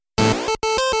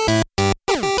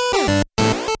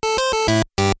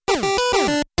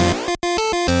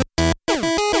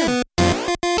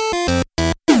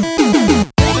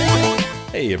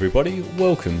everybody.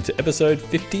 Welcome to episode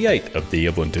 58 of the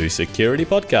Ubuntu Security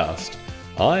Podcast.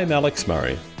 I'm Alex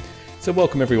Murray. So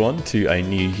welcome everyone to a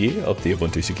new year of the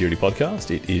Ubuntu Security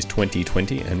Podcast. It is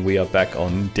 2020 and we are back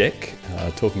on deck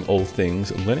talking all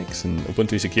things Linux and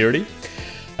Ubuntu security.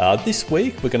 This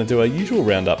week we're going to do our usual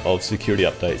roundup of security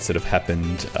updates that have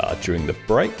happened during the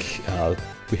break.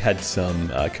 We had some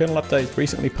kernel updates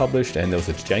recently published, and there was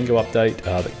a Django update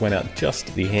that went out just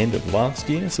at the end of last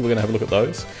year, so we're going to have a look at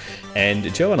those.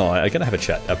 And Joe and I are going to have a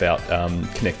chat about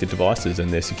connected devices and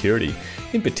their security,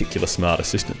 in particular smart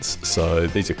assistants. So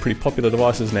these are pretty popular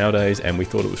devices nowadays, and we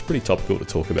thought it was pretty topical to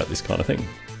talk about this kind of thing.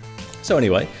 So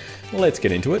anyway, let's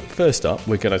get into it. First up,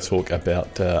 we're going to talk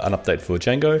about an update for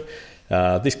Django.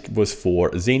 This was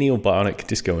for Xenial, Bionic,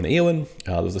 Disco, and Eowyn.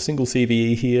 There was a single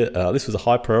CVE here. This was a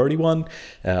high priority one.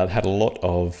 It had a lot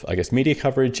of, media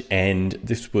coverage, and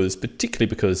this was particularly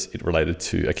because it related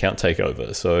to account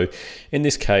takeover. So in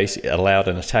this case, it allowed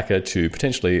an attacker to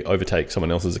potentially overtake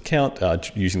someone else's account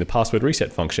using the password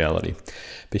reset functionality.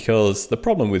 Because the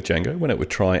problem with Django, when it would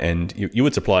try and you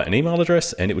would supply an email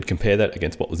address and it would compare that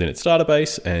against what was in its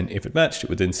database, and if it matched, it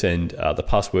would then send the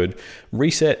password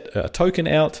reset token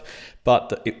out.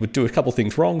 But it would do a couple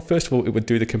things wrong. First of all, it would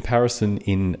do the comparison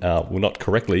not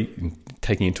correctly,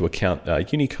 taking into account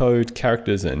Unicode,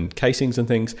 characters and casings and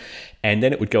things. And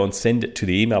then it would go and send it to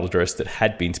the email address that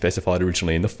had been specified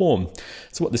originally in the form.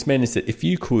 So what this meant is that if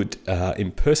you could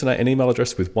impersonate an email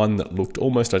address with one that looked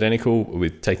almost identical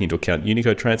with taking into account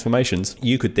Unicode transformations,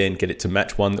 you could then get it to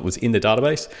match one that was in the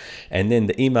database. And then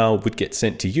the email would get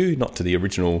sent to you, not to the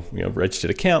original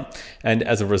registered account. And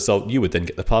as a result, you would then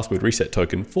get the password reset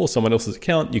token for someone else's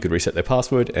account. You could reset their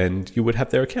password and you would have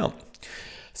their account.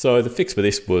 So the fix for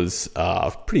this was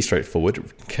pretty straightforward.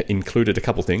 It included a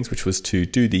couple things, which was to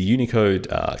do the Unicode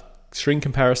string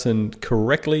comparison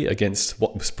correctly against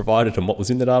what was provided and what was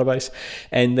in the database,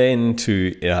 and then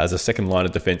to, as a second line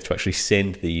of defense, to actually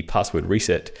send the password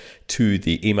reset to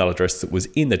the email address that was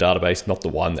in the database, not the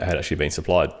one that had actually been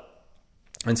supplied.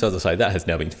 And so, as I say, that has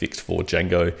now been fixed for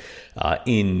Django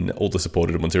in all the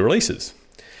supported Ubuntu releases.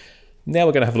 Now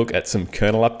we're going to have a look at some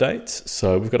kernel updates.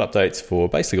 So we've got updates for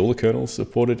basically all the kernels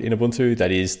supported in Ubuntu. That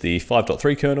is the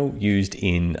 5.3 kernel used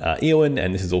in Eowyn,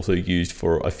 and this is also used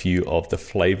for a few of the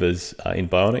flavors in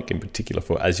Bionic, in particular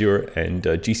for Azure and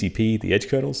GCP, the Edge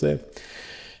kernels there.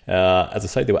 As I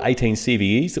say, there were 18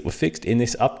 CVEs that were fixed in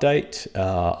this update.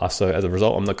 So as a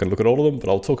result, I'm not going to look at all of them, but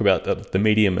I'll talk about the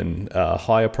medium and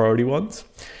higher priority ones.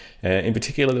 In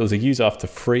particular, there was a use after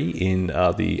free in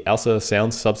the ALSA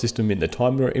sound subsystem in the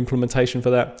timer implementation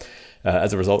for that.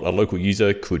 As a result, a local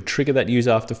user could trigger that use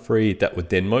after free. That would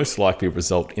then most likely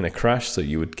result in a crash, so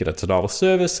you would get a denial of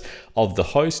service of the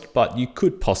host, but you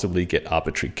could possibly get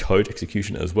arbitrary code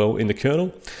execution as well in the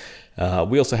kernel.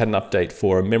 We also had an update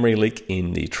for a memory leak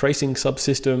in the tracing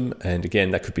subsystem, and again,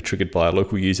 that could be triggered by a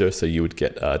local user, so you would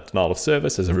get a denial of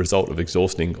service as a result of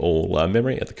exhausting all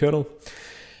memory at the kernel.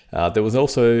 There was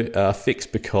also a fix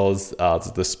because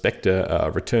the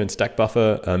Spectre return stack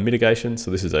buffer mitigation.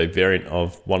 So this is a variant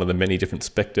of one of the many different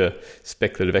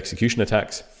speculative execution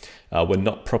attacks were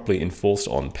not properly enforced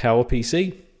on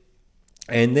PowerPC.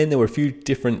 And then there were a few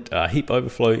different heap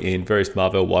overflow in various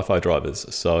Marvell Wi-Fi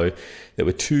drivers. So there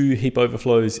were 2 heap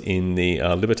overflows in the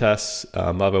Libertas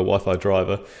Marvell Wi-Fi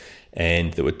driver,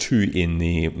 and there were 2 in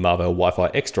the Marvell Wi-Fi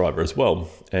X driver as well.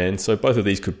 And so both of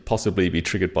these could possibly be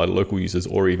triggered by local users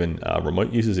or even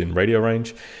remote users in radio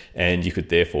range, and you could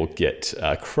therefore get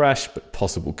crash but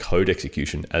possible code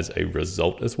execution as a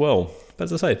result as well.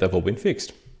 But as I say, they've all been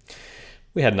fixed.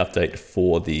 We had an update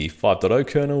for the 5.0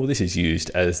 kernel. This is used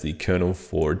as the kernel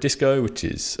for Disco, which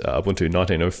is Ubuntu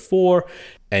 1904,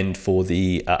 and for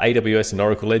the AWS and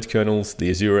Oracle Edge kernels, the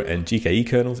Azure and GKE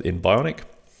kernels in Bionic.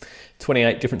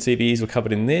 28 different CVEs were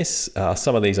covered in this.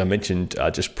 Some of these I mentioned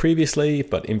just previously,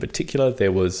 but in particular,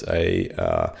 there was a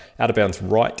out-of-bounds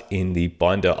write in the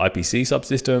Binder IPC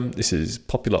subsystem. This is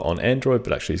popular on Android,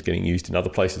 but actually is getting used in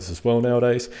other places as well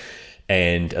nowadays.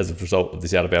 And as a result of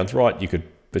this out-of-bounds write, you could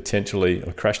potentially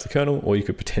crash the kernel, or you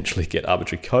could potentially get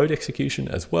arbitrary code execution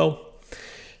as well.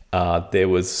 There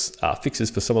was fixes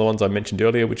for some of the ones I mentioned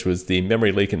earlier, which was the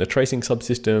memory leak in the tracing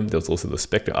subsystem. There was also the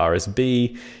Spectre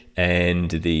RSB and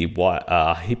the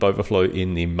heap overflow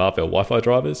in the Marvell Wi-Fi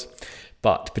drivers.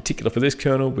 But particular for this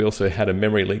kernel, we also had a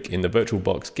memory leak in the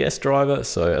VirtualBox guest driver.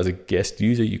 So as a guest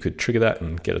user, you could trigger that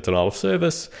and get a denial of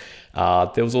service.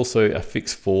 There was also a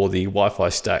fix for the Wi-Fi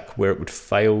stack where it would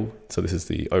fail. So this is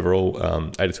the overall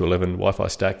 82.11 Wi-Fi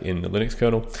stack in the Linux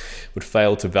kernel, would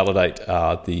fail to validate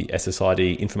the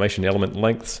SSID information element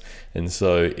lengths. And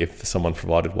so if someone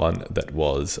provided one that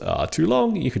was too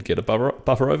long, you could get a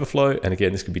buffer overflow. And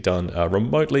again, this could be done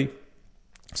remotely.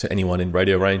 So anyone in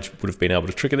radio range would have been able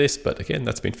to trigger this, but again,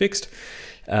 that's been fixed.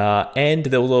 And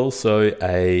there was also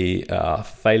a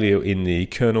failure in the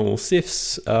kernel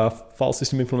CIFS file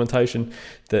system implementation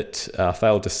that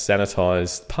failed to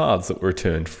sanitize paths that were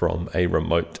returned from a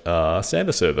remote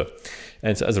Samba server.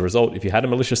 And so as a result, if you had a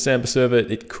malicious Samba server,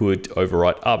 it could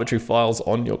overwrite arbitrary files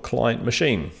on your client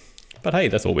machine. But hey,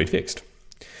 that's all been fixed.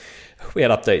 We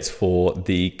had updates for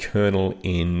the kernel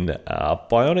in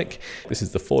Bionic. This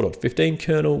is the 4.15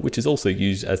 kernel, which is also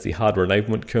used as the hardware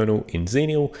enablement kernel in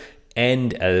Xenial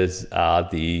and as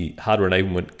the hardware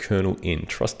enablement kernel in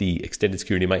Trusty Extended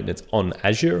Security Maintenance on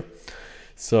Azure.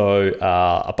 So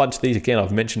a bunch of these, again,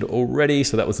 I've mentioned already.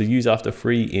 So that was the use after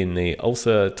free in the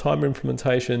ULSA timer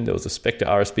implementation. There was the Spectre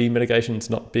RSB mitigations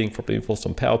not being properly enforced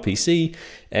on PowerPC,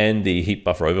 and the heap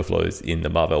buffer overflows in the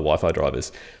Marvell Wi-Fi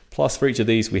drivers. Plus, for each of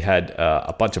these, we had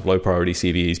a bunch of low priority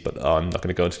CVEs, but I'm not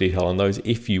going to go into detail on those.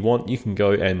 If you want, you can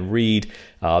go and read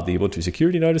the Ubuntu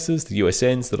security notices, the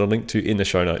USNs that are linked to in the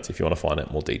show notes if you want to find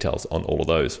out more details on all of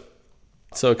those.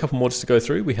 So a couple more just to go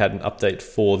through. We had an update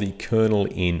for the kernel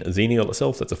in Xenial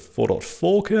itself. That's a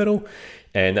 4.4 kernel,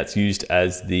 and that's used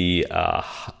as the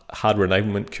hardware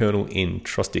enablement kernel in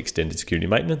Trusty Extended Security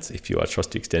Maintenance, if you are a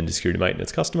Trusty Extended Security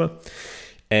Maintenance customer.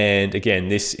 And again,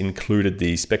 this included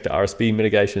the Spectre RSB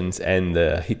mitigations and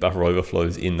the heap buffer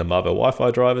overflows in the Marvell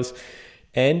Wi-Fi drivers.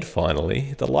 And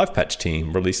finally, the LivePatch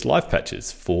team released live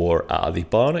patches for the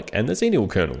Bionic and the Xenial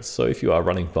kernels. So if you are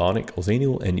running Bionic or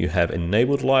Xenial and you have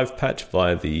enabled LivePatch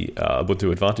via the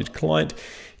Ubuntu Advantage client,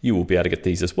 you will be able to get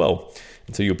these as well.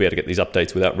 And so you'll be able to get these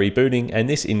updates without rebooting. And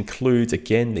this includes,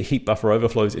 again, the heap buffer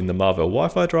overflows in the Marvell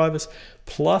Wi-Fi drivers,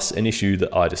 plus an issue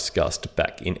that I discussed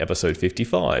back in episode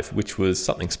 55, which was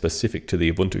something specific to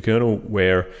the Ubuntu kernel,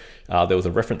 where there was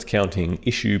a reference counting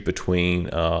issue between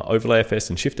OverlayFS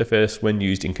and ShiftFS when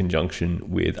used in conjunction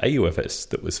with AUFS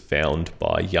that was found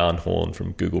by Jan Horn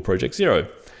from Google Project Zero.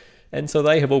 And so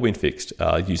they have all been fixed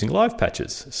using live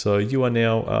patches. So you are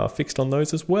now fixed on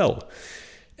those as well.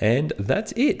 And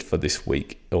that's it for this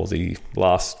week, or the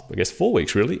last, 4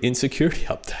 weeks really, in security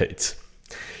updates.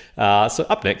 So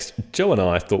up next, Joe and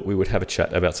I thought we would have a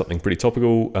chat about something pretty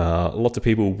topical. Lots of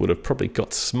people would have probably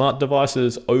got smart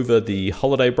devices over the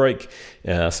holiday break,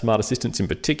 smart assistants in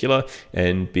particular,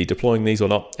 and be deploying these or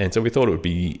not. And so we thought it would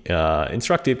be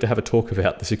instructive to have a talk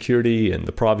about the security and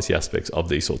the privacy aspects of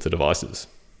these sorts of devices.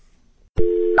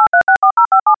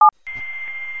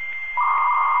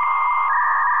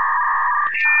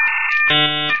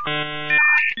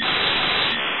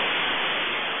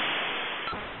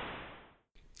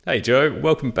 Hey Joe,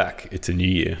 welcome back. It's a new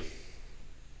year.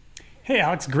 Hey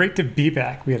Alex, great to be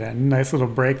back. We had a nice little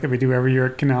break that we do every year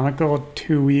at Canonical,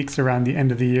 2 weeks around the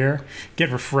end of the year. Get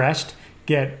refreshed,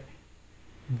 get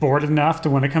bored enough to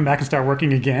want to come back and start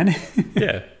working again.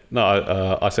 Yeah,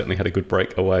 no, I certainly had a good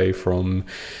break away from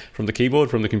the keyboard,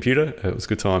 from the computer. It was a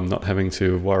good time not having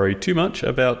to worry too much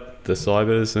about the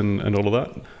cybers and all of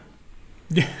that.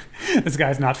 Yeah, this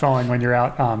guy's not falling when you're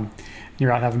out.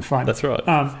 You're out having fun. That's right.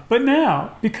 But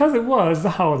now, because it was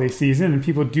the holiday season and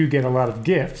people do get a lot of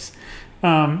gifts,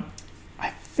 I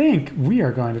think we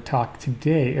are going to talk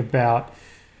today about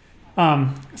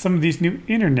some of these new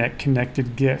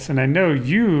internet-connected gifts. And I know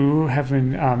you have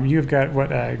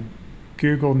got a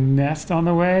Google Nest on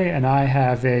the way, and I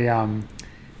have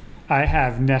I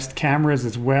have Nest cameras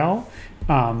as well.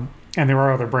 And there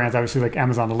are other brands, obviously, like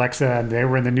Amazon Alexa, and they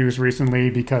were in the news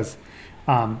recently because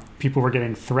people were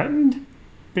getting threatened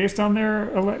based on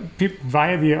their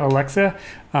via the Alexa,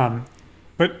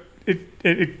 but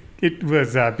it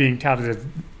was being touted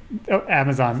as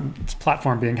Amazon's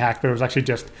platform being hacked, but it was actually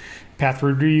just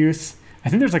password reuse. I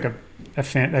think there's like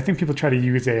I think people try to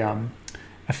use a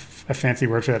fancy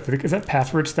word for that. Is that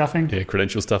password stuffing? Yeah,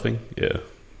 credential stuffing. Yeah.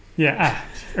 Yeah.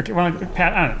 Okay. Well, I don't know.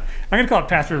 I'm going to call it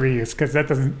password reuse because that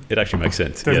doesn't. It actually makes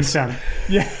sense. Doesn't sound.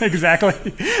 Yeah, exactly.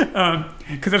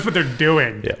 Because that's what they're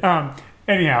doing. Yeah.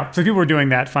 Anyhow, so people were doing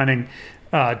that, finding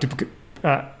duplicate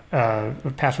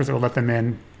passwords that will let them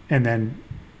in, and then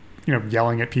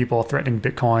yelling at people, threatening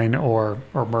Bitcoin or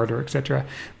murder, etc.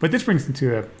 But this brings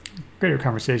into a greater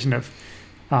conversation of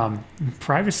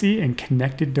privacy and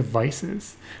connected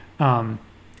devices. I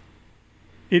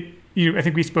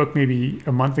think we spoke maybe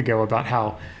a month ago about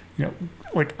how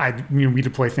we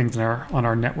deploy things on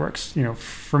our networks.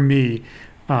 For me,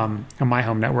 on my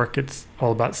home network, it's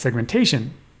all about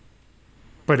segmentation.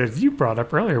 But as you brought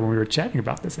up earlier when we were chatting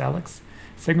about this, Alex,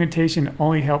 segmentation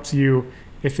only helps you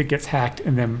if it gets hacked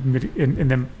and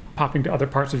then popping to other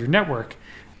parts of your network.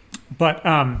 But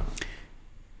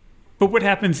what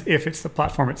happens if it's the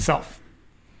platform itself?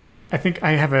 I think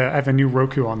I have a new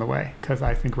Roku on the way because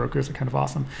I think Rokus are kind of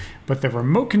awesome. But the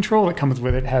remote control that comes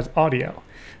with it has audio.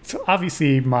 So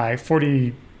obviously my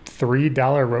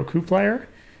 $43 Roku player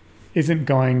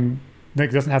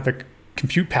doesn't have the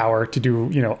compute power to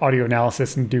do, audio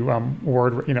analysis and do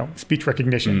word, speech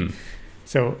recognition.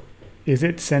 So is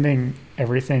it sending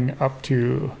everything up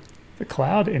to the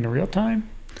cloud in real time?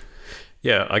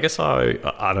 Yeah, I guess I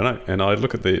don't know. And I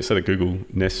look at the Google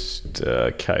Nest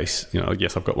case.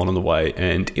 Yes, I've got one on the way,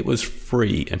 and it was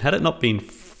free. And had it not been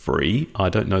free, I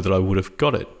don't know that I would have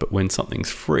got it. But when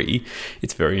something's free,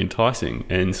 it's very enticing.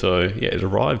 And so, yeah, it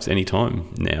arrives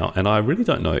anytime now. And I really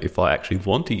don't know if I actually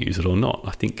want to use it or not. I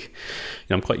think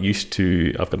I'm quite used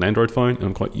to, I've got an Android phone, and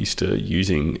I'm quite used to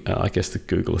using, I guess, the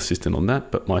Google Assistant on that.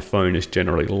 But my phone is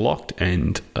generally locked,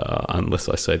 and unless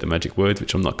I say the magic words,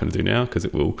 which I'm not going to do now because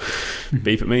it will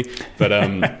beep at me. But,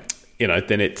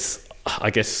 then it's,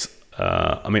 I guess,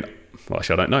 well,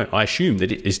 actually, I don't know. I assume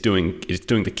that it's doing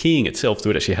the keying itself, so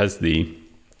it actually has the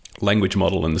language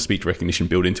model and the speech recognition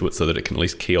built into it so that it can at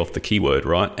least key off the keyword,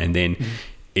 right? And then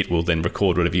it will then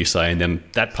record whatever you say, and then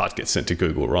that part gets sent to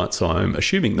Google, right? So I'm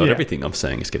assuming not everything I'm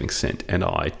saying is getting sent, and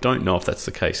I don't know if that's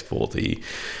the case for the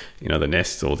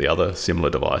Nest or the other similar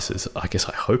devices. I guess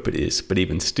I hope it is, but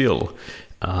even still,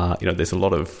 there's a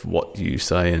lot of what you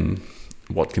say and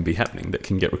what can be happening that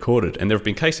can get recorded. And there have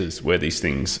been cases where these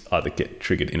things either get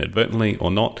triggered inadvertently or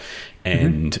not,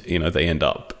 and they end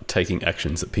up taking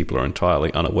actions that people are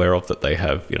entirely unaware of, that they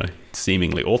have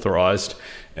seemingly authorized,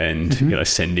 and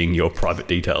sending your private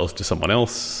details to someone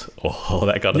else or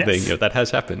that kind of thing. That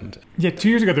has happened. 2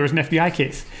 years ago there was an FBI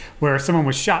case where someone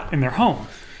was shot in their home,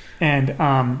 and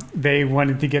they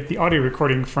wanted to get the audio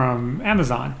recording from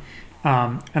Amazon,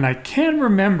 and I can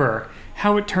remember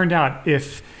how it turned out.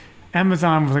 If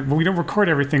Amazon was like, well, we don't record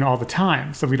everything all the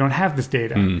time, so we don't have this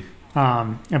data.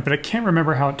 But I can't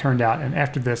remember how it turned out. And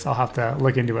after this, I'll have to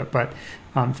look into it. But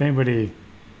if anybody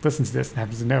listens to this and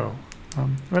happens to know,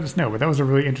 let us know. But that was a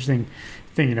really interesting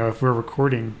thing. If we're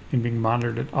recording and being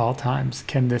monitored at all times,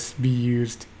 can this be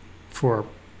used for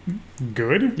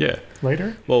good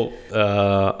later? Well,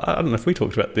 I don't know if we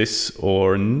talked about this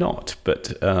or not,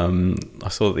 but I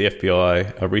saw that the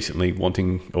FBI are recently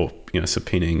wanting or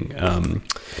subpoenaing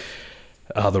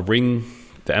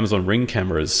the Amazon Ring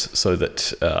cameras, so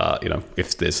that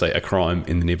if there's, say, a crime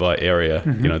in the nearby area,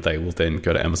 they will then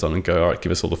go to Amazon and go, all right,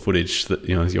 give us all the footage that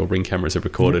your Ring cameras have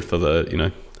recorded for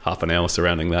the half an hour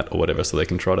surrounding that or whatever, so they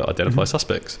can try to identify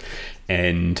suspects.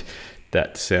 And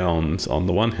that sounds, on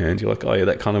the one hand, you're like, oh yeah,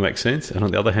 that kind of makes sense, and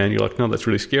on the other hand, you're like, no, that's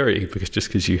really scary, because just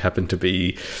because you happen to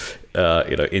be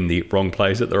in the wrong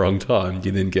place at the wrong time,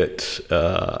 you then get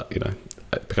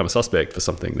become a suspect for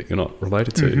something that you're not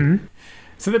related to.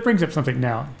 So that brings up something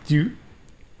now. You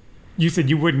said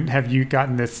you wouldn't have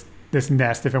gotten this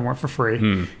Nest if it weren't for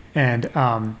free. And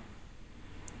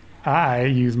I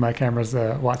use my cameras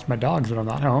to watch my dogs when I'm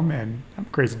not home, and I'm a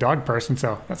crazy dog person,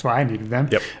 so that's why I needed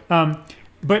them.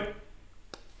 But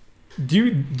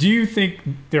do you think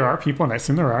there are people, and I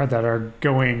assume there are, that are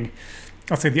going,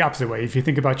 I'll say the opposite way. If you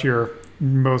think about your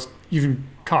even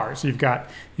cars, you've got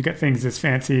things as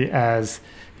fancy as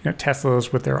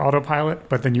Teslas with their autopilot,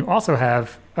 but then you also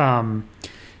have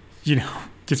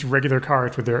just regular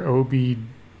cars with their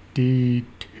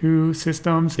OBD2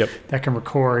 systems that can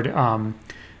record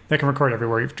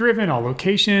everywhere you've driven, all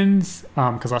locations,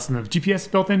 because lots of them have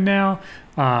GPS built in now.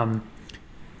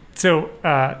 So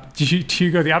do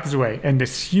you go the opposite way and to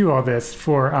skew all this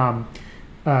for I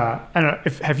don't know,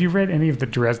 have you read any of the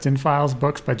Dresden Files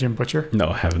books by Jim Butcher? No,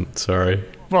 I haven't. Sorry.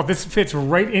 Well, this fits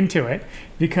right into it,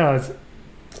 because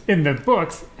in the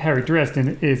books, Harry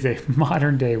Dresden is a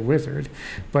modern-day wizard,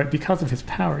 but because of his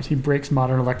powers, he breaks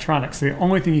modern electronics. So the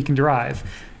only thing he can drive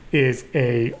is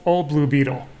a old Blue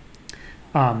Beetle,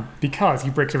 because he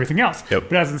breaks everything else.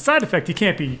 But as a side effect, he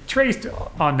can't be traced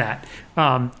on that.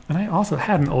 And I also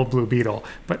had an old Blue Beetle,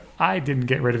 but I didn't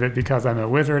get rid of it because I'm a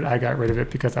wizard. I got rid of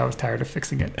it because I was tired of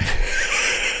fixing it.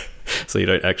 So you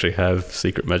don't actually have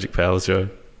secret magic powers, Joe?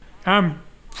 I'm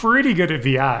pretty good at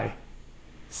VI.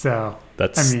 So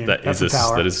that is a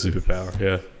superpower.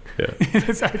 Yeah.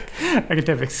 I can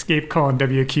have escape colon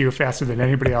WQ faster than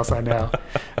anybody else I know.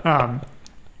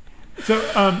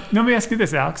 Let me ask you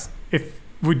this, Alex: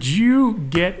 would you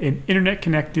get an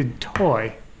internet-connected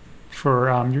toy for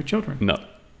your children?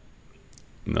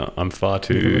 No, I'm far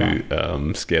too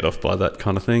scared off by that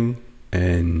kind of thing.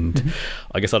 And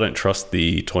I guess I don't trust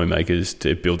the toy makers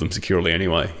to build them securely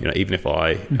anyway. Even if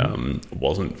I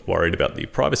wasn't worried about the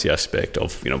privacy aspect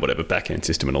of, whatever back-end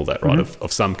system and all that, right,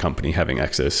 of some company having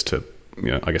access to,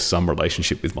 I guess some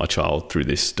relationship with my child through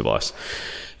this device.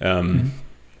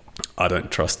 I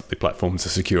don't trust that the platforms are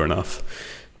secure enough.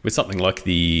 With something like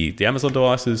the Amazon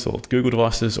devices or the Google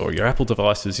devices or your Apple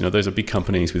devices, those are big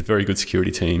companies with very good security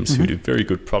teams who do very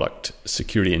good product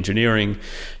security engineering.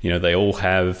 They all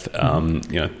have,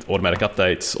 automatic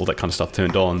updates, all that kind of stuff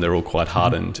turned on. They're all quite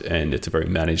hardened, and it's a very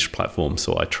managed platform.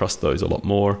 So I trust those a lot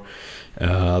more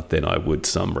than I would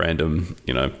some random,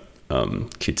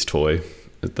 kid's toy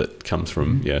that comes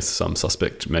from some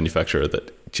suspect manufacturer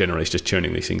that generally is just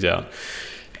churning these things out.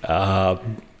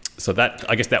 So that,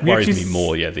 I guess that worries me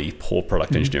more, the poor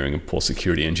product engineering and poor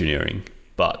security engineering.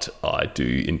 But I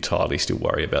do entirely still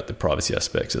worry about the privacy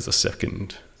aspects as a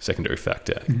secondary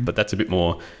factor. But that's a bit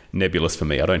more nebulous for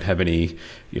me. I don't have any,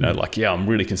 I'm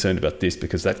really concerned about this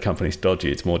because that company's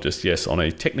dodgy. It's more just, yes, on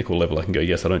a technical level, I can go,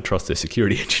 yes, I don't trust their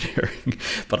security engineering.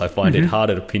 But I find it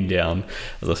harder to pin down,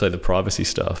 as I say, the privacy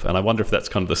stuff. And I wonder if that's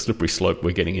kind of the slippery slope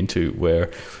we're getting into,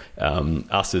 where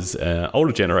us as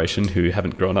older generation who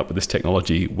haven't grown up with this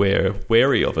technology, we're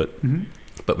wary of it.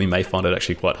 But we may find it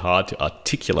actually quite hard to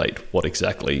articulate what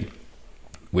exactly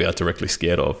we are directly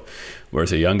scared of.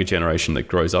 Whereas a younger generation that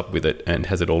grows up with it and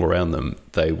has it all around them,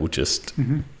 they will just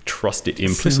trust it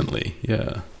implicitly.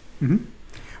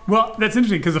 Well, that's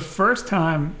interesting because the first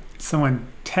time someone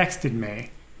texted me,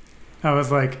 I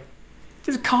was like,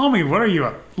 just call me. What are you,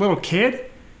 a little kid?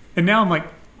 And now I'm like,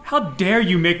 how dare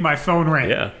you make my phone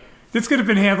ring? Yeah. This could have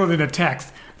been handled in a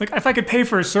text. Like, if I could pay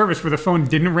for a service where the phone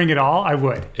didn't ring at all, I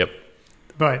would. Yep.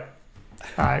 But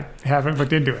I haven't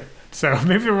looked into it. So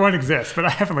maybe the one exists, but I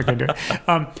haven't looked into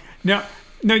it.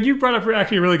 Now, you brought up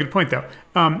actually a really good point, though.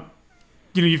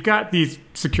 You've got these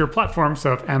secure platforms,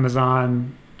 so if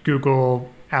Amazon,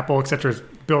 Google, Apple, et cetera, is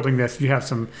building this, you have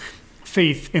some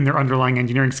faith in their underlying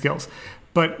engineering skills.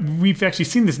 But we've actually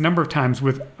seen this a number of times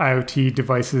with IoT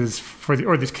devices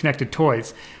or these connected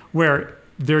toys, where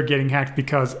they're getting hacked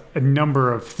because a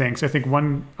number of things. I think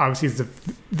one, obviously, is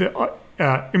the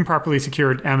improperly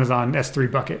secured Amazon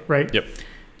S3 bucket, right? Yep.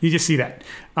 You just see that.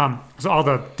 So all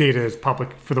the data is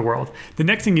public for the world. The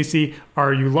next thing you see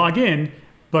are you log in,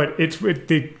 but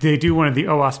they do one of the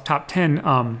OWASP top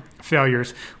 10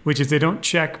 failures, which is they don't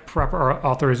check proper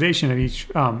authorization at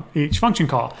each function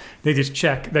call. They just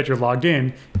check that you're logged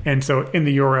in. And so in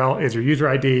the URL is your user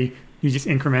ID. You just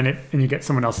increment it and you get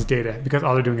someone else's data because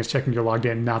all they're doing is checking you're logged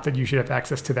in, not that you should have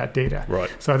access to that data.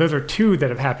 Right. So those are two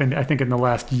that have happened, I think, in the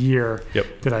last year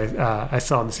that I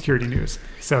saw in the security news.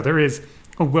 So there is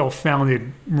a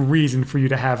well-founded reason for you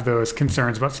to have those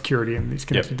concerns about security in these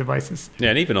connected devices. Yeah,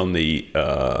 and even on the,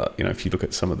 if you look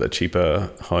at some of the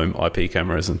cheaper home IP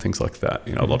cameras and things like that,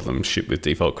 a lot of them ship with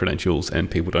default credentials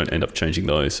and people don't end up changing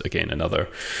those. Again, another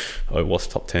OWASP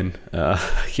top 10,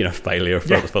 failure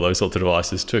for those sorts of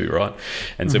devices too, right?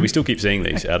 And so we still keep seeing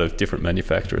these out of different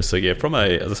manufacturers. So yeah, from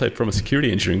a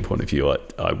security engineering point of view,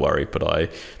 I worry, but I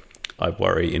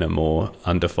worry in a more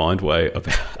undefined way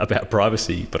about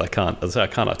privacy, but I can't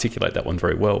articulate that one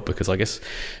very well because I guess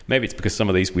maybe it's because some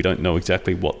of these we don't know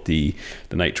exactly what the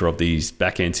nature of these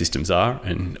back-end systems are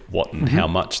and what and how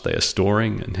much they are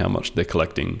storing and how much they're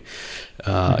collecting.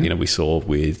 We saw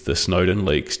with the Snowden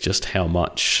leaks just how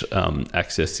much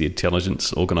access the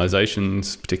intelligence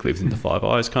organizations, particularly within the Five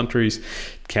Eyes countries,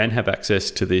 can have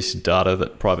access to this data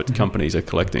that private companies are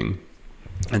collecting.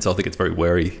 And so I think it's very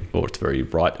it's very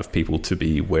right of people to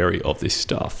be wary of this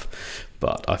stuff.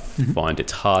 But I find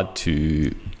it's hard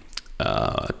to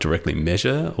directly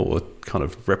measure or kind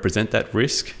of represent that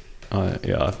risk. I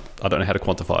don't know how to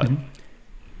quantify it.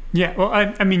 Yeah, well,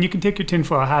 I mean, you can take your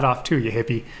tinfoil hat off too, you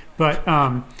hippie. But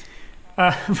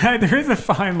there is a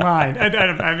fine line.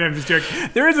 I'm just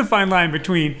joking. There is a fine line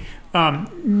between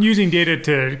using data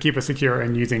to keep us secure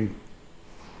and using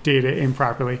data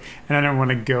improperly, and I don't want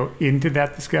to go into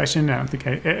that discussion. I don't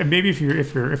think maybe if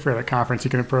you're at a conference, you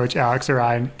can approach Alex or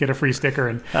I and get a free sticker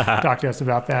and talk to us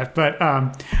about that. But I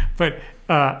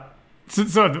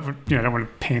don't want to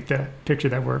paint the picture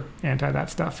that we're anti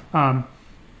that stuff. Although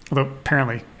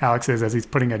apparently Alex is, as he's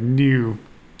putting a new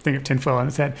thing of tinfoil on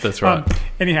his head. That's right.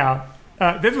 Anyhow,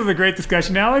 this was a great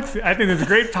discussion, Alex. I think it's a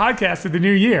great podcast of the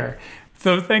new year.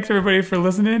 So thanks, everybody, for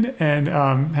listening, and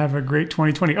have a great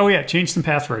 2020. Oh, yeah, change some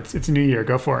passwords. It's a new year.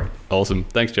 Go for it. Awesome.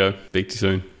 Thanks, Joe. Speak to you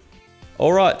soon.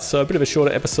 All right, so a bit of a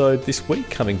shorter episode this week,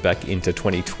 coming back into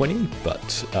 2020.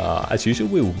 But as usual,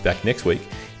 we'll be back next week.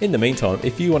 In the meantime,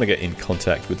 if you want to get in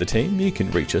contact with the team, you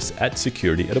can reach us at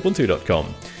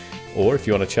security@ubuntu.com. Or if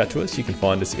you want to chat to us, you can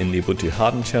find us in the Ubuntu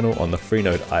Hardened channel on the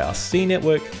Freenode IRC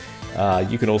network.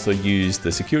 You can also use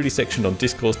the security section on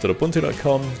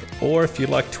discourse.ubuntu.com, or if you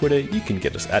like Twitter, you can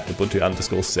get us at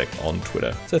Ubuntu_sec on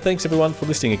Twitter. So thanks everyone for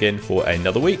listening again for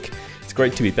another week. It's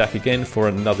great to be back again for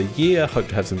another year. Hope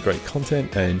to have some great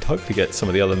content and hope to get some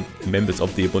of the other members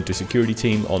of the Ubuntu security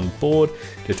team on board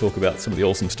to talk about some of the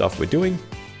awesome stuff we're doing.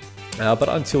 But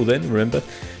until then, remember,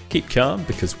 keep calm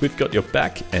because we've got your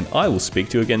back, and I will speak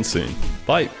to you again soon.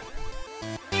 Bye.